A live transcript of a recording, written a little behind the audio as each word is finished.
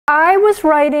I was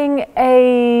writing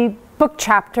a book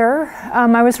chapter.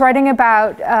 I was writing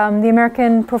about the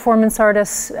American performance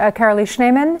artist Carolee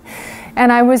Schneemann,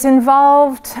 and I was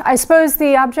involved, I suppose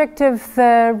the object of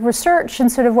the research and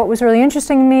sort of what was really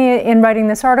interesting to me in writing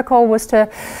this article was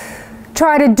to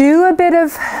try to do a bit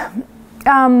of,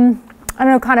 I don't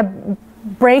know, kind of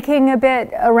breaking a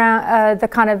bit around the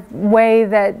kind of way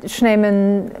that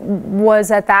Schneemann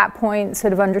was at that point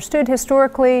sort of understood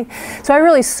historically. So I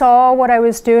really saw what I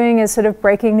was doing as sort of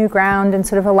breaking new ground and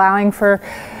sort of allowing for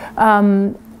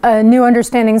new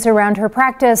understandings around her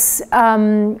practice.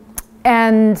 And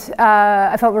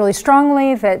I felt really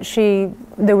strongly that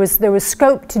there was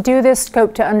scope to do this,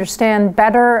 scope to understand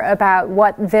better about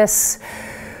what this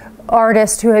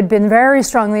artist, who had been very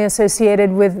strongly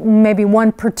associated with maybe one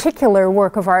particular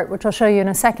work of art, which I'll show you in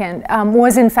a second,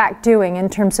 was in fact doing in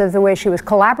terms of the way she was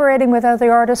collaborating with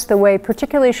other artists, the way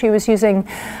particularly she was using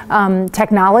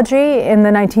technology in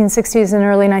the 1960s and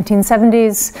early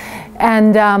 1970s,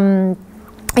 and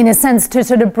in a sense to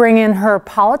sort of bring in her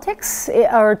politics,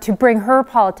 or to bring her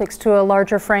politics to a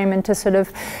larger frame and to sort of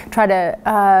try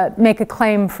to make a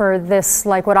claim for this,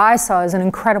 like what I saw as an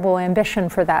incredible ambition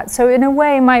for that. So in a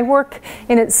way, my work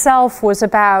in itself was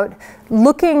about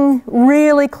looking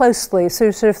really closely,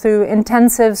 so sort of through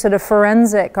intensive sort of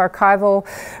forensic archival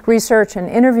research and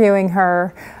interviewing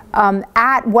her,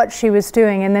 at what she was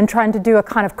doing, and then trying to do a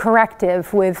kind of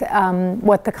corrective with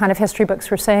what the kind of history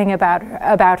books were saying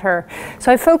about her.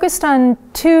 So I focused on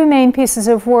two main pieces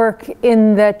of work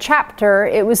in the chapter.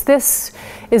 This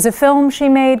is a film she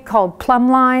made called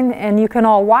Plumbline, and you can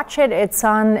all watch it. It's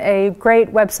on a great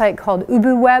website called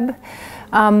UbuWeb.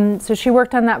 So she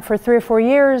worked on that for 3 or 4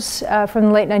 years, from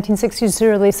the late 1960s to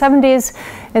early 70s.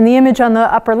 And the image on the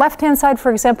upper left-hand side,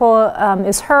 for example,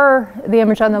 is her. The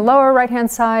image on the lower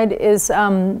right-hand side is a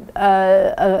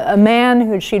man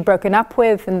who she'd broken up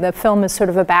with, and the film is sort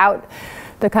of about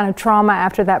the kind of trauma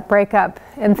after that breakup.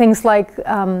 And things like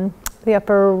the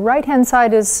upper right-hand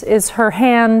side is her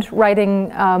hand writing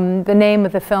the name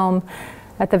of the film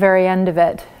at the very end of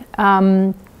it.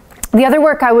 The other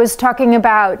work I was talking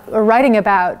about, or writing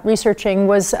about, researching,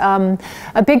 was a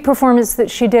big performance that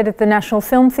she did at the National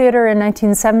Film Theatre in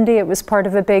 1970. It was part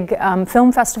of a big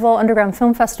film festival, underground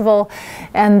film festival,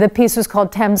 and the piece was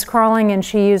called Thames Crawling, and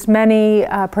she used many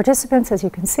participants, as you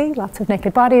can see, lots of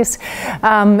naked bodies,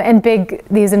 and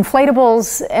these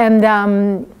inflatables, and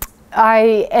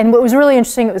what was really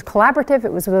interesting, it was collaborative,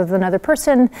 it was with another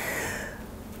person.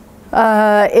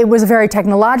 It was very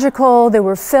technological. There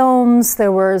were films,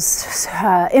 there was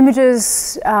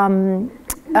images kind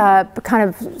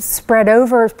of spread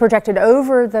over, projected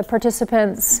over the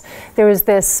participants. There was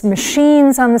this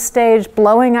machines on the stage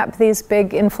blowing up these big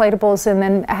inflatables, and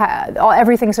then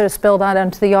everything sort of spilled out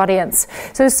onto the audience.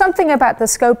 So there's something about the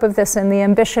scope of this and the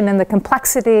ambition and the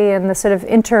complexity and the sort of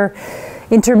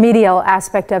intermedial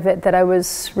aspect of it that I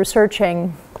was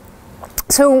researching.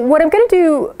 So what I'm going to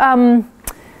do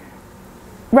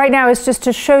right now is just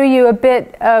to show you a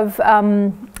bit of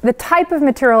the type of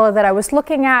material that I was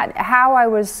looking at, how I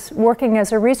was working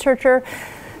as a researcher.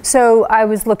 So I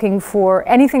was looking for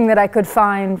anything that I could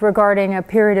find regarding a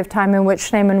period of time in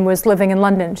which Schneemann was living in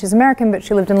London. She's American, but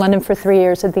she lived in London for 3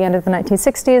 years at the end of the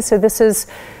 1960s. So this is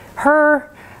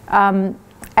her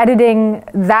editing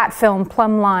that film,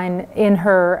 Plumbline, in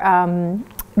her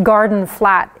garden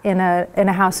flat in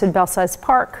a house in Belsize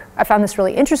Park. I found this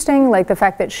really interesting, like the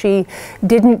fact that she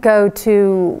didn't go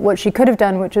to what she could have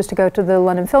done, which is to go to the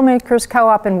London Filmmakers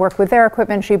Co-op and work with their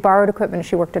equipment. She borrowed equipment,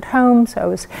 she worked at home, so I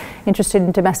was interested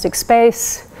in domestic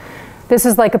space. This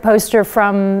is like a poster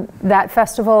from that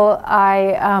festival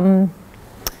I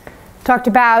talked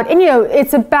about, and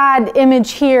it's a bad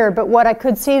image here, but what I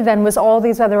could see then was all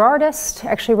these other artists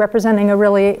actually representing a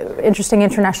really interesting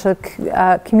international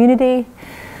community.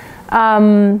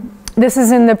 This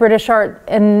is in the British Art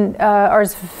and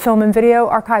Arts Film and Video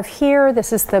Archive here.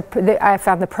 This is I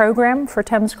found the program for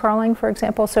Thames Crawling, for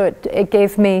example, so it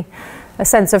gave me a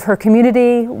sense of her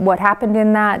community, what happened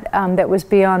in that, that was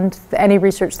beyond any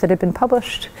research that had been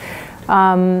published.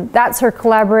 That's her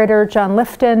collaborator, John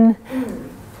Lifton.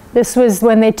 This was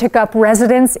when they took up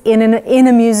residence in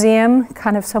a museum,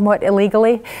 kind of somewhat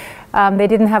illegally. They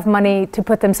didn't have money to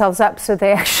put themselves up, so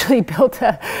they actually built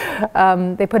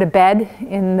they put a bed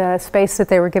in the space that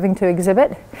they were giving to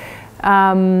exhibit.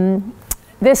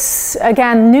 This,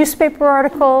 again, newspaper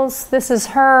articles. This is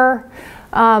her.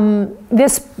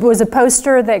 This was a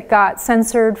poster that got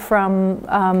censored from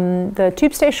the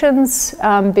tube stations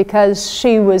because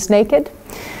she was naked.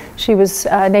 She was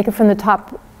naked from the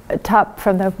top top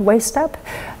from the waist up.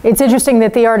 It's interesting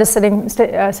that the artist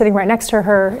sitting right next to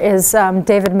her is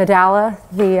David Medalla,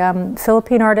 the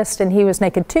Philippine artist, and he was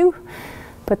naked too,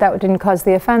 but that didn't cause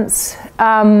the offense.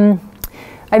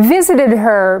 I visited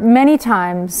her many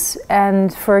times,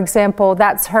 and for example,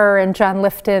 that's her and John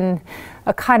Lifton,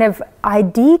 a kind of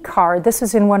ID card. This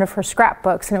was in one of her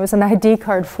scrapbooks, and it was an ID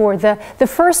card for the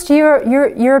first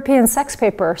European sex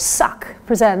paper, Suck,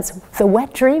 presents the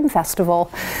Wet Dream Festival.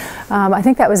 I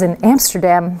think that was in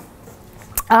Amsterdam.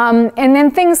 And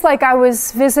then things like I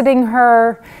was visiting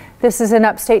her, this is in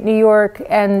upstate New York,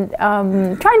 and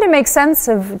trying to make sense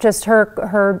of just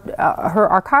her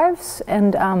archives.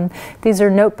 And these are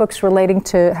notebooks relating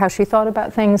to how she thought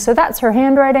about things. So that's her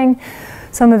handwriting.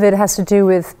 Some of it has to do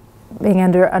with being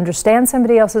able to understand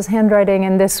somebody else's handwriting.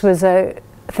 And this was a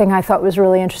thing I thought was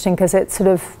really interesting because it sort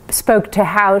of spoke to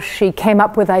how she came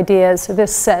up with ideas. So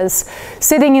this says,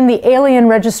 sitting in the Alien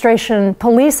Registration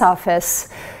Police Office,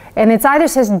 and it either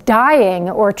says dying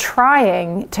or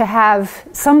trying to have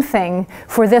something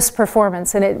for this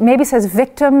performance. And it maybe says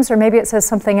victims or maybe it says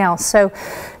something else. So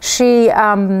she,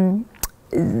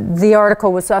 the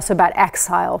article was also about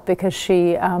exile because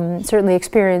she certainly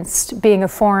experienced being a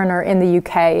foreigner in the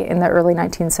UK in the early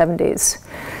 1970s.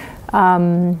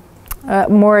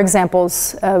 More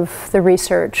examples of the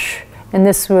research. And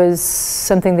this was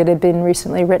something that had been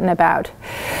recently written about.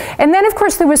 And then, of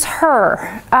course, there was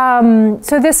her.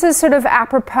 So this is sort of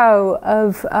apropos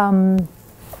of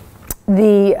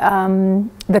the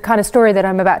kind of story that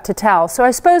I'm about to tell. So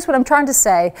I suppose what I'm trying to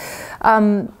say,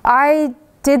 I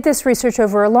did this research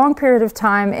over a long period of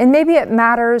time, and maybe it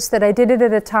matters that I did it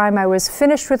at a time I was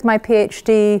finished with my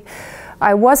PhD.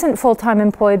 I wasn't full-time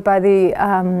employed by the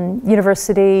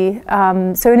university,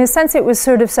 so in a sense it was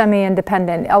sort of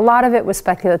semi-independent. A lot of it was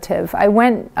speculative.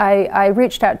 I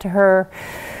reached out to her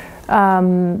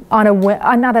on a whim,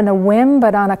 not on a whim,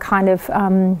 but on a kind of,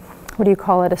 what do you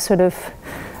call it, a sort of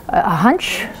a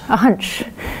hunch.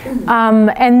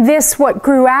 And this, what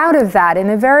grew out of that in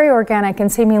a very organic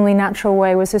and seemingly natural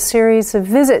way was a series of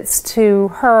visits to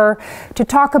her to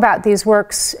talk about these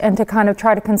works and to kind of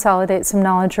try to consolidate some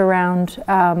knowledge around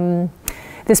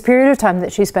this period of time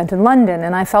that she spent in London.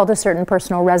 And I felt a certain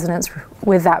personal resonance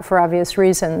with that for obvious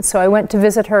reasons. So I went to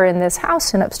visit her in this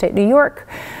house in upstate New York.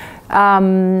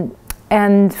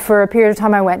 And for a period of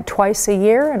time, I went twice a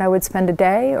year, and I would spend a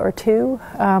day or two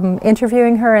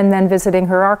interviewing her and then visiting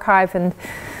her archive and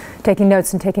taking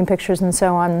notes and taking pictures and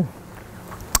so on.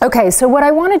 Okay, so what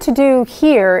I wanted to do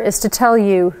here is to tell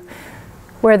you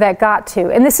where that got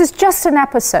to. And this is just an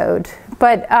episode,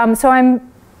 but so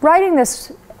I'm writing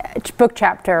this book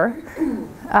chapter,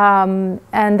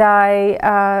 and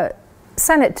I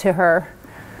sent it to her,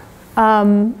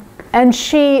 and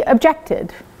she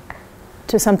objected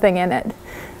to something in it.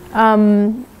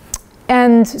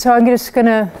 And so I'm just going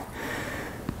to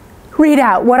read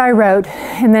out what I wrote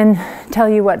and then tell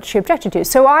you what she objected to.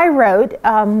 So I wrote,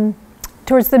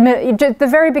 towards the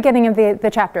very beginning of the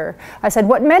chapter, I said,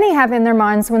 what many have in their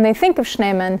minds when they think of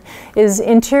Schneemann is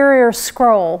Interior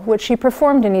Scroll, which she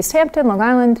performed in East Hampton, Long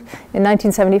Island in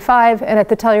 1975, and at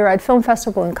the Telluride Film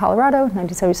Festival in Colorado,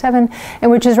 1977,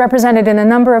 and which is represented in a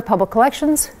number of public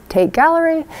collections, Tate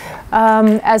Gallery,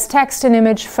 as text and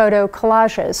image photo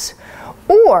collages.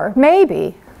 Or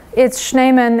maybe it's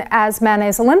Schneemann as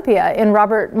Manet's Olympia in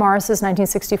Robert Morris's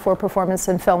 1964 performance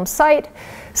in film Sight.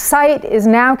 Sight is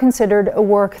now considered a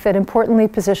work that importantly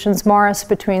positions Morris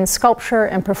between sculpture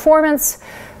and performance,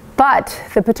 but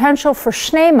the potential for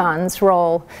Schneemann's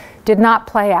role did not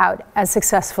play out as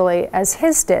successfully as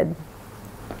his did.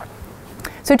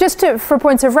 So just for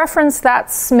points of reference,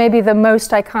 that's maybe the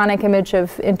most iconic image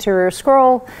of Interior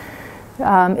Scroll.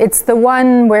 It's the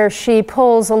one where she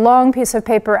pulls a long piece of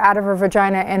paper out of her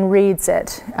vagina and reads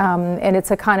it. And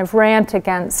it's a kind of rant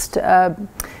against the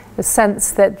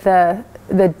sense that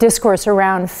the discourse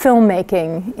around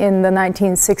filmmaking in the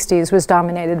 1960s was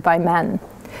dominated by men.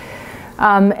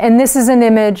 And this is an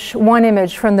image, one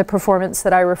image from the performance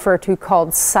that I refer to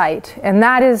called Sight. And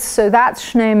that is, so that's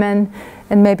Schneemann.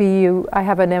 And maybe I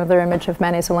have another image of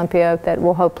Manet's Olympia that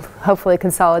will hopefully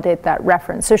consolidate that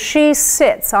reference. So she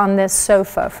sits on this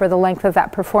sofa for the length of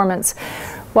that performance,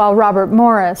 while Robert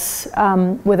Morris,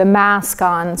 with a mask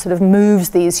on, sort of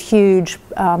moves these huge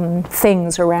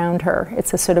things around her.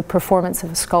 It's a sort of performance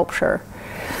of a sculpture.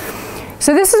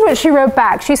 So this is what she wrote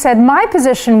back. She said, my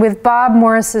position with Bob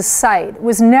Morris's Sight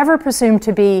was never presumed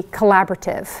to be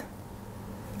collaborative.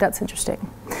 That's interesting.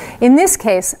 In this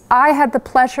case, I had the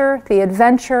pleasure, the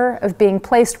adventure of being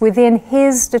placed within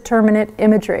his determinate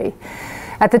imagery.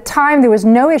 At the time, there was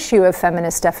no issue of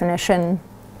feminist definition.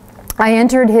 I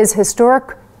entered his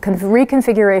historic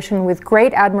reconfiguration with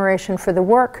great admiration for the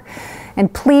work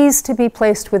and pleased to be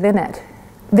placed within it.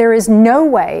 There is no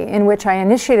way in which I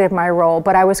initiated my role,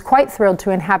 but I was quite thrilled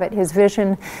to inhabit his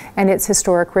vision and its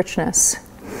historic richness.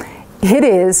 It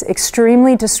is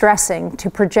extremely distressing to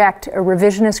project a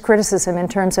revisionist criticism in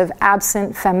terms of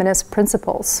absent feminist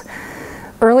principles.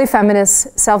 Early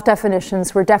feminist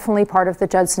self-definitions were definitely part of the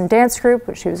Judson dance group,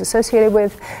 which she was associated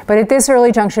with, but at this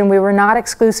early junction we were not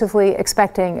exclusively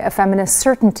expecting a feminist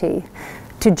certainty.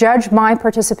 To judge my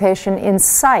participation in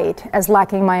sight as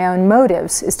lacking my own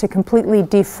motives is to completely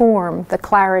deform the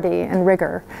clarity and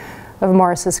rigor of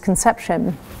Morris's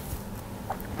conception.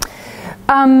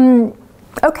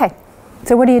 Okay,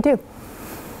 so what do you do?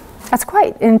 That's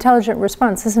quite an intelligent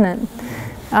response, isn't it?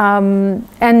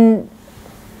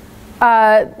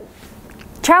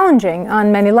 Challenging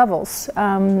on many levels.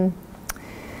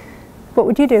 What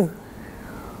would you do?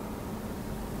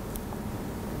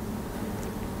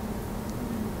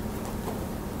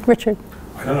 Richard?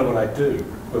 I don't know what I'd do,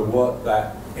 but what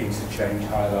that interchange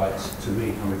highlights to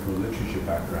me, coming from a literature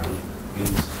background,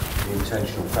 is the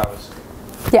intentional fallacy.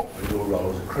 Yeah. Your role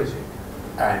as a critic.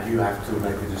 And you have to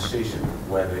make a decision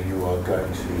whether you are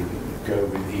going to go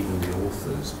with even the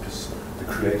author's, the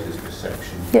creator's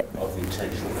perception of the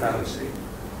intentional fallacy.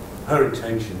 Her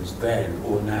intentions then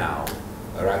or now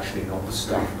are actually not the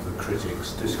stuff of the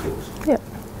critic's discourse. Yep.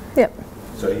 Yep.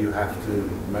 So you have to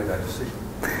make that decision.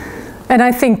 And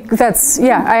I think that's,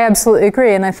 yeah, I absolutely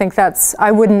agree. And I think that's,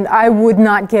 I would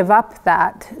not give up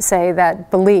that, say, that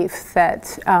belief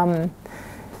that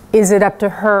is it up to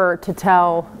her to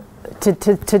tell, to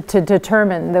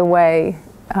determine the way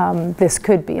this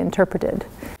could be interpreted.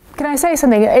 Can I say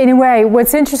something? In a way,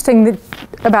 what's interesting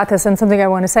about this, and something I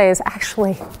want to say, is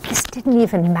actually this didn't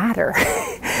even matter.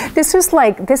 This was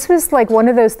like one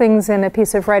of those things in a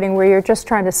piece of writing where you're just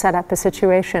trying to set up a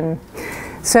situation.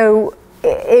 So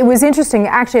it was interesting,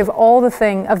 actually, of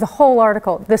the whole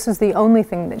article, this was the only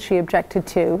thing that she objected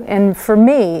to. And for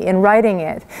me, in writing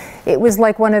it, it was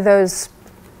like one of those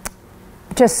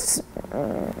just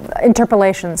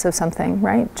interpolations of something,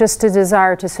 right? Just a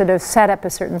desire to sort of set up a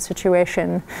certain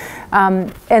situation.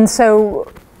 And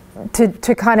so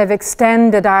to kind of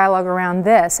extend a dialogue around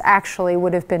this actually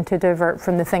would have been to divert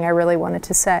from the thing I really wanted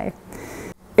to say.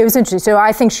 It was interesting. So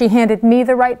I think she handed me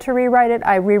the right to rewrite it.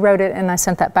 I rewrote it and I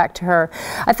sent that back to her.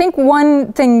 I think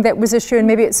one thing that was issued, and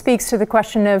maybe it speaks to the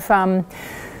question of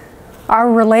our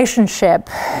relationship,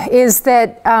 is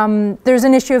that there's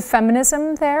an issue of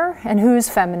feminism there, and whose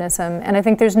feminism. And I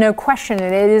think there's no question,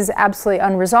 and it is absolutely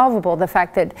unresolvable, the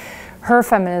fact that her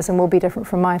feminism will be different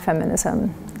from my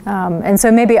feminism. And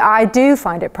so maybe I do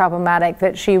find it problematic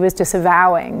that she was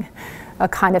disavowing a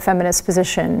kind of feminist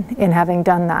position in having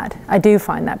done that. I do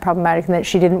find that problematic, and that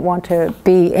she didn't want to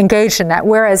be engaged in that.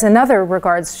 Whereas in other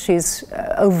regards, she's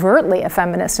overtly a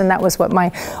feminist, and that was what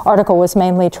my article was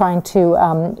mainly trying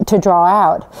to draw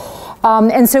out.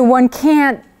 And so one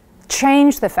can't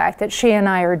change the fact that she and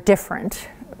I are different.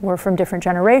 We're from different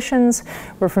generations,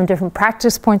 we're from different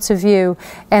practice points of view,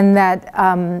 and that,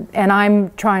 and I'm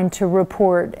trying to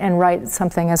report and write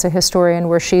something as a historian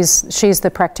where she's the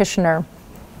practitioner.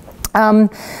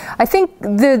 I think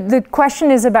the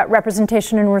question is about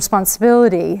representation and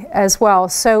responsibility as well.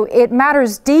 So it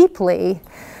matters deeply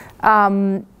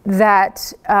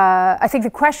that I think the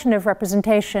question of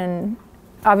representation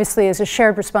obviously is a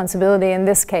shared responsibility in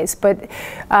this case, but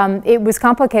it was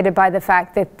complicated by the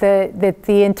fact that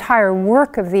the entire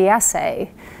work of the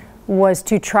essay was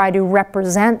to try to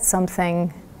represent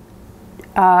something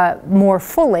more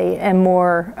fully and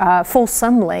more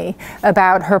fulsomely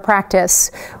about her practice,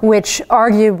 which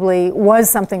arguably was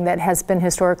something that has been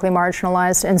historically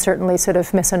marginalized and certainly sort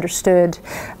of misunderstood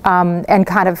and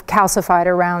kind of calcified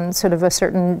around sort of a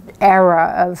certain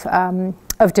era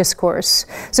of discourse.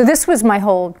 So this was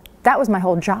that was my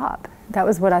whole job. That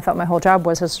was what I thought my whole job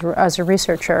was as a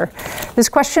researcher. This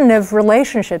question of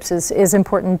relationships is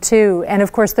important too. And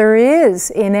of course there is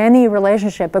in any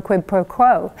relationship a quid pro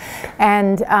quo.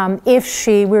 And if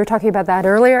we were talking about that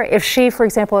earlier, if she, for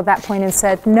example, at that point had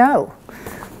said no,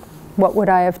 what would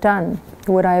I have done?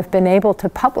 Would I have been able to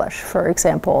publish, for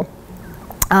example?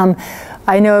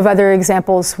 I know of other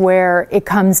examples where it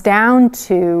comes down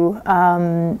to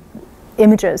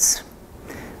images.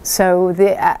 So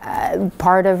the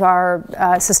part of our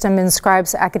system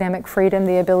inscribes academic freedom,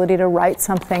 the ability to write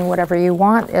something, whatever you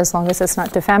want, as long as it's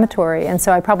not defamatory. And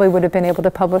so I probably would have been able to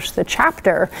publish the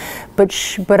chapter,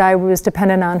 but I was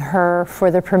dependent on her for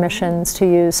the permissions to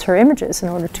use her images in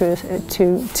order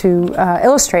to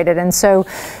illustrate it. And so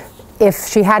if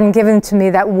she hadn't given to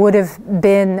me, that would have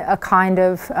been a kind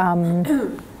of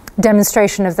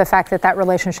demonstration of the fact that that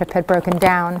relationship had broken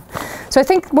down. So I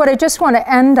think what I just want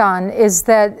to end on is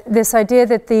that this idea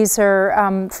that these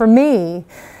are, for me,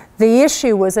 the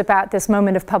issue was about this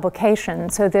moment of publication.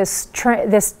 So this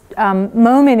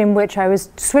moment in which I was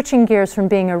switching gears from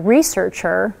being a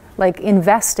researcher, like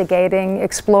investigating,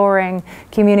 exploring,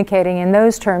 communicating in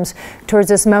those terms, towards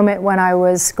this moment when I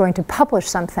was going to publish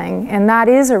something. And that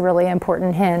is a really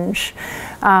important hinge.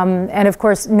 And of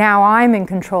course, now I'm in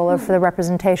control of the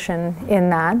representation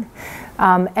in that.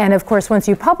 And of course, once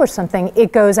you publish something,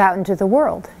 it goes out into the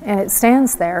world, and it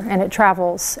stands there, and it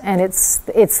travels, and it's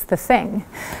the thing.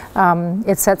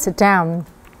 It sets it down.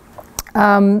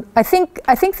 I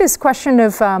think this question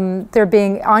of there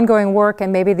being ongoing work,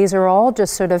 and maybe these are all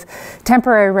just sort of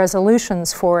temporary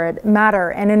resolutions for it, matter.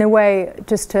 And in a way,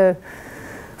 just to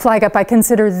flag up, I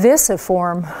consider this a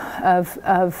form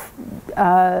of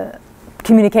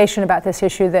communication about this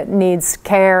issue that needs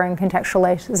care and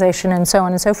contextualization and so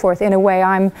on and so forth. In a way,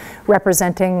 I'm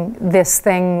representing this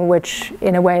thing, which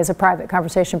in a way is a private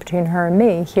conversation between her and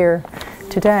me here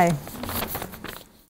today.